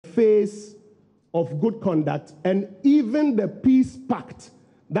face of good conduct and even the peace pact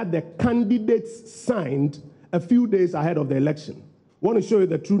that the candidates signed a few days ahead of the election. I want to show you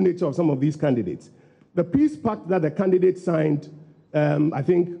the true nature of some of these candidates. The peace pact that the candidates signed, I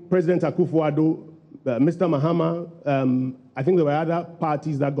think President Akufo-Addo, Mr. Mahama, I think there were other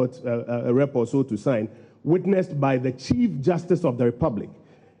parties that got a rep or so to sign, witnessed by the Chief Justice of the Republic.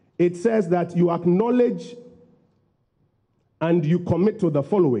 It says that you acknowledge and you commit to the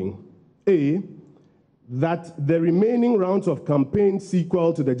following. A, that the remaining rounds of campaign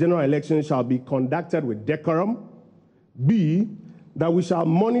sequel to the general election shall be conducted with decorum. B, that we shall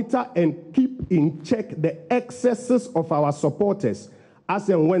monitor and keep in check the excesses of our supporters as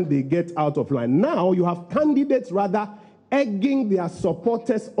and when they get out of line. Now you have candidates rather egging their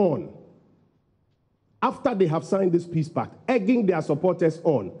supporters on after they have signed this peace pact, egging their supporters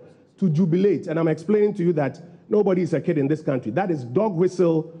on to jubilate. And I'm explaining to you that nobody is a kid in this country. That is dog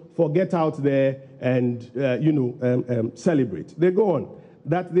whistle for get out there and, celebrate. They go on,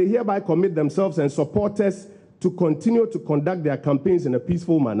 that they hereby commit themselves and supporters to continue to conduct their campaigns in a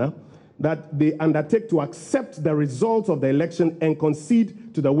peaceful manner, that they undertake to accept the results of the election and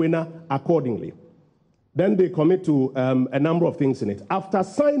concede to the winner accordingly. Then they commit to a number of things in it. After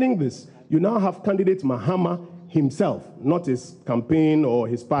signing this, you now have candidate Mahama himself, not his campaign or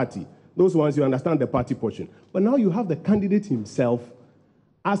his party. Those ones, you understand the party portion. But now you have the candidate himself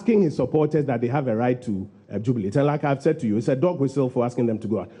asking his supporters that they have a right to jubilate. And like I've said to you, it's a dog whistle for asking them to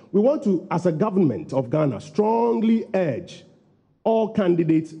go out. We want to, as a government of Ghana, strongly urge all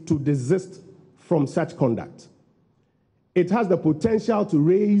candidates to desist from such conduct. It has the potential to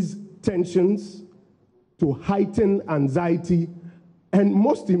raise tensions, to heighten anxiety, and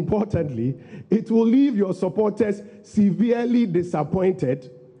most importantly, it will leave your supporters severely disappointed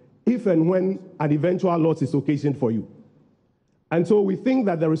if and when an eventual loss is occasioned for you. And so we think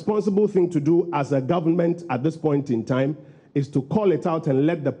that the responsible thing to do as a government at this point in time is to call it out and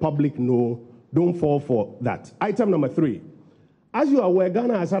let the public know, don't fall for that. Item number 3. As you are aware,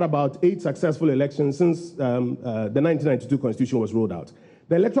 Ghana has had about 8 successful elections since the 1992 Constitution was rolled out.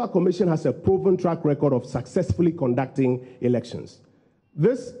 The Electoral Commission has a proven track record of successfully conducting elections.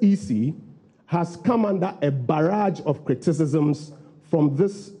 This EC has come under a barrage of criticisms from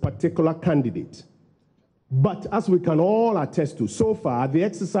this particular candidate. But as we can all attest to, so far, the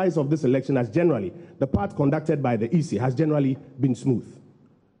exercise of this election has generally, the part conducted by the EC has generally been smooth.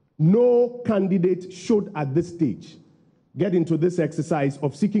 No candidate should at this stage get into this exercise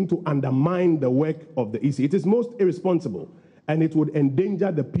of seeking to undermine the work of the EC. It is most irresponsible, and it would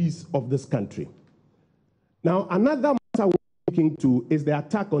endanger the peace of this country. Now, another matter we're looking to is the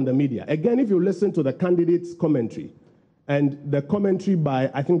attack on the media. Again, if you listen to the candidate's commentary, and the commentary by,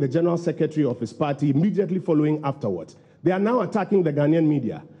 I think, the General Secretary of his party immediately following afterwards, they are now attacking the Ghanaian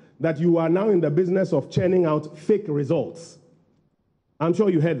media, that you are now in the business of churning out fake results. I'm sure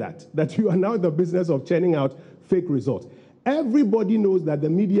you heard that you are now in the business of churning out fake results. Everybody knows that the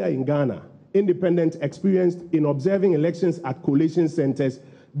media in Ghana, independent, experienced in observing elections at collation centers,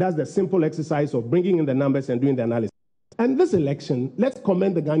 does the simple exercise of bringing in the numbers and doing the analysis. And this election, let's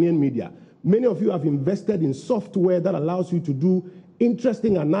commend the Ghanaian media. Many of you have invested in software that allows you to do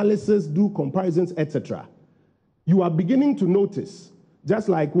interesting analysis, do comparisons, etc. You are beginning to notice, just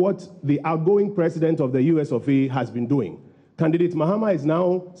like what the outgoing president of the US of A has been doing. Candidate Mahama is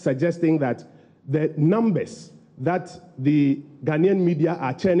now suggesting that the numbers that the Ghanaian media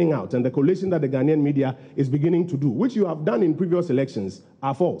are churning out and the collation that the Ghanaian media is beginning to do, which you have done in previous elections,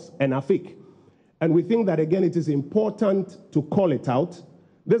 are false and are fake. And we think that, again, it is important to call it out.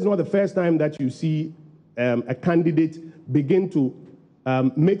 This is not the first time that you see a candidate begin to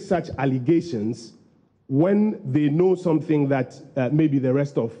make such allegations when they know something that maybe the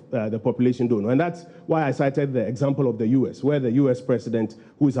rest of the population don't know. And that's why I cited the example of the US, where the US president,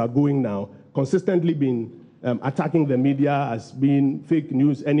 who is outgoing now, consistently been attacking the media as being fake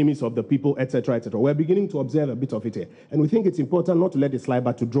news, enemies of the people, etc., etc. We're beginning to observe a bit of it here. And we think it's important not to let it slide,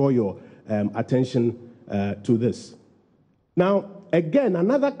 but to draw your attention to this. Now, again,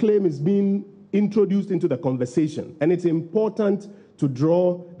 another claim is being introduced into the conversation, and it's important to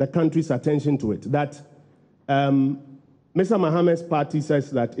draw the country's attention to it, that Mr. Mahama's party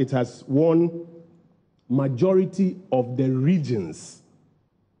says that it has won majority of the regions,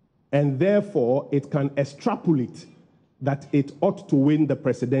 and therefore it can extrapolate that it ought to win the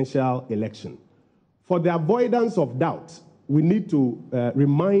presidential election. For the avoidance of doubt, we need to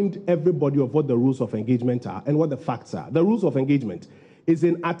remind everybody of what the rules of engagement are and what the facts are. The rules of engagement is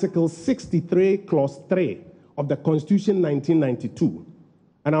in Article 63, Clause 3 of the Constitution 1992.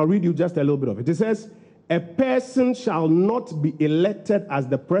 And I'll read you just a little bit of it. It says, a person shall not be elected as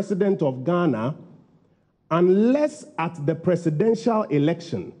the president of Ghana unless at the presidential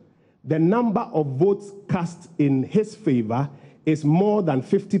election, the number of votes cast in his favor is more than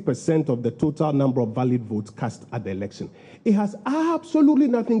 50% of the total number of valid votes cast at the election. It has absolutely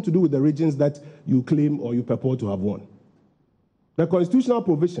nothing to do with the regions that you claim or you purport to have won. The constitutional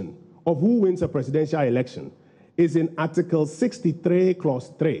provision of who wins a presidential election is in Article 63,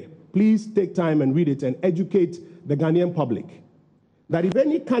 Clause 3. Please take time and read it and educate the Ghanaian public. That if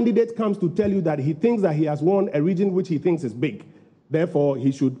any candidate comes to tell you that he thinks that he has won a region which he thinks is big, therefore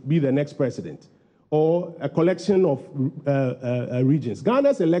he should be the next president, or a collection of regions.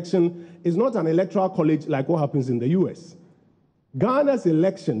 Ghana's election is not an electoral college like what happens in the US. Ghana's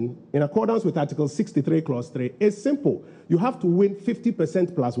election, in accordance with Article 63, Clause 3, is simple. You have to win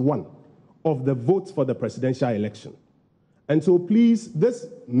 50% plus 1 of the votes for the presidential election. And so please, this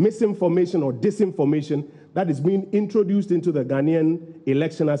misinformation or disinformation that is being introduced into the Ghanaian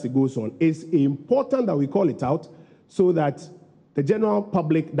election as it goes on is important that we call it out so that the general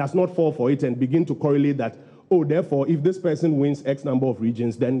public does not fall for it and begin to correlate that, oh, therefore, if this person wins X number of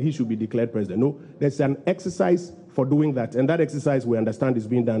regions, then he should be declared president. No, there's an exercise for doing that, and that exercise, we understand, is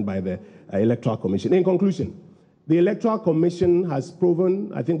being done by the Electoral Commission. In conclusion, the Electoral Commission has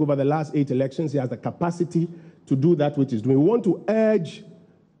proven, I think over the last 8 elections, it has the capacity to do that which is doing. We want to urge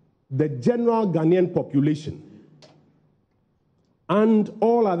the general Ghanaian population and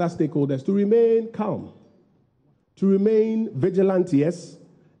all other stakeholders to remain calm, to remain vigilant, yes,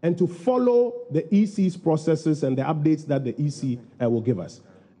 and to follow the EC's processes and the updates that the EC will give us,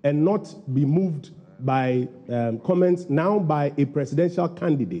 and not be moved by comments now by a presidential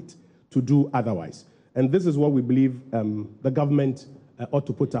candidate to do otherwise. And this is what we believe the government ought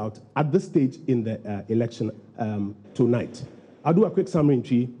to put out at this stage in the election tonight. I'll do a quick summary in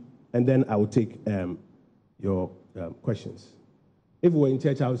tree, and then I will take your questions. If we're in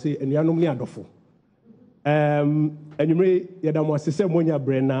church, I will say, and you are normally adofo. And you may, Yadamo Sese Monya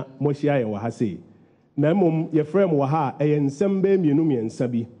Brena, Moshia, and Wahasi. Namum, your friend Waha, and Sembe Munumi and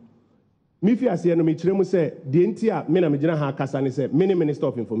Sabi. Mifi as the enemy Chiremu say, the entire Menamijana Kasani said, many Minister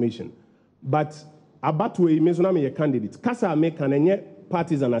of Information. But Abatwe, Mizunami, a candidate. Kasa make and yet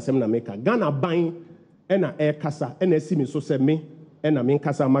parties and assembly maker. Ghana buying and a air Kasa, and a simi so say me, and a main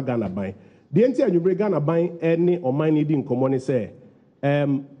Kasa Magana buying. The entire you bring Ghana buying any or my needing common say,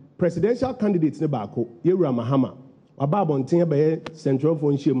 presidential candidates Nebako, Yura Mahama, Ababon Tinga Central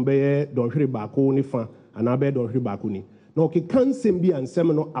Phone Shimbe, Don Ribako, Nifa, and Abe Don Ribakuni. No, okay, can be and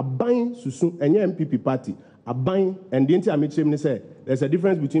seminal a buying Susun and your MPP party, a buying, and the entire Mitchell say there's a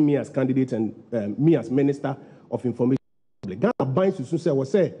difference between me as candidate and me as Minister of Information. Ghana buying Susun say, was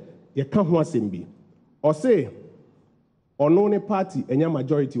say, you can't want Simbi. Or say, or no party and your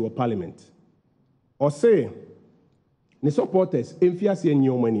majority or parliament. Or say, the supporters, Enfiasi and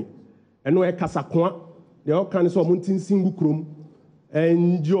your money, and no Kasakwa, they all kinds of Muntin Singukrum,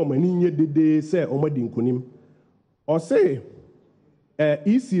 and your money de say, Omadin Kunim. Or say,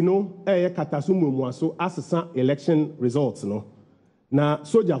 EC no, Katasumu Mwaso, assassin election results, no. Na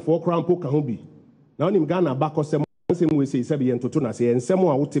soldier for Crampo Kahubi. Now, in Ghana, Bako Semo, same way say, Sabi and Totuna say, and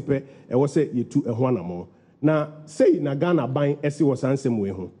Semo Utipe, and was say, you two and one more. Now, say, na Ghana buying Essie was answer way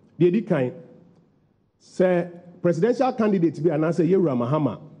home. The kind say, presidential candidate be announced Yura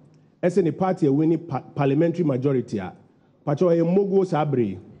Mahama, as any party winning parliamentary majority. Pacho a Mogo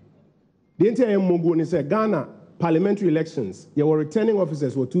Sabre. The entire Mogo is a Ghana. Parliamentary elections, there were returning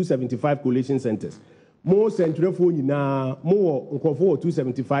officers for 275 collation centers. More central phone na more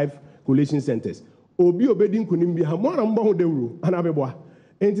 275 collation centers. Obi obedin kunimbi ha more ambo de ru anabeboa.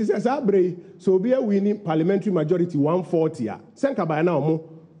 Enti se sabre so obi a winning parliamentary majority 140 a. Senka ba na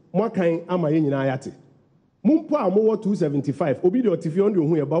mo kan ama ye nyina ayate. Mumpo a mo 275 obi de otifi on de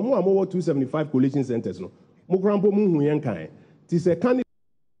hu ye ba mo a mo 275 collation centers no. Mo krampo mu hu ye nkan. Ti se kan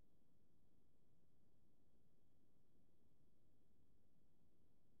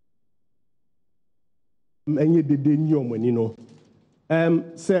enye dede nyi omani no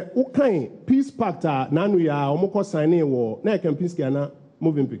se ukan peace pact nanu ya omoko sign wo na campaign na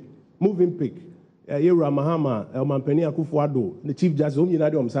moving pick Yura Mahama Mampeni Akufo-Addo the chief justice o nyina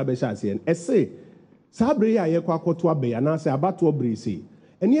de omsabe sha ase ese sabre ya ye kwa akoto abe na se abato brisi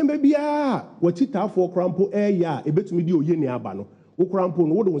enye bia wachitafo krampo ya ebetumi di oye ni aba no ukrampo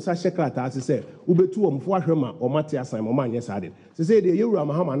no wo de wonsa shekrata ase se ubetu omfo ahwema omate asan mo manye sade se de Yura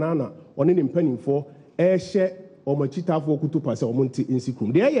Mahama na one ne mpanimfo Eshe or Machita for Kutupas or Monty in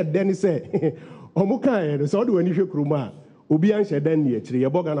Sikum. The air then say, Omuka, the Saudi when you Nkrumah, Ubian Shaden, a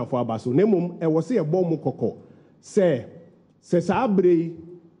Bogana for Abaso, Nemum, and was say a bomb coco. Say Sabre,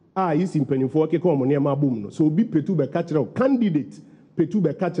 yi si mpanimfoɔ keka ɔmo nneɛma abom no so obi petu bɛka kyerɛ o candidate petu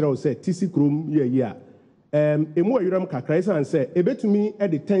bɛka kyerɛ o sɛ tisi kurom yɛ a emu ayuram kakra esan sɛ ebetumi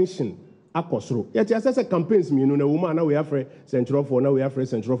de tension akɔ soro yɛte asɛ sɛ campaigns mienu na wɔn a na wɔyɛ afrɛ sɛntrɔfoɔ na wɔyɛ afrɛ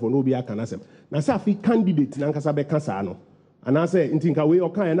sɛntrɔfoɔ na obi aka n'asɛm na sɛ afi candidate nankasa bɛka saa no anaasɛ nti nka wei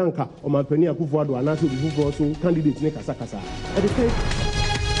ɔka yɛ na nka ɔmampanin Akufo-Addo anaasɛ obi foforɔ so candidate ne kasa ɛde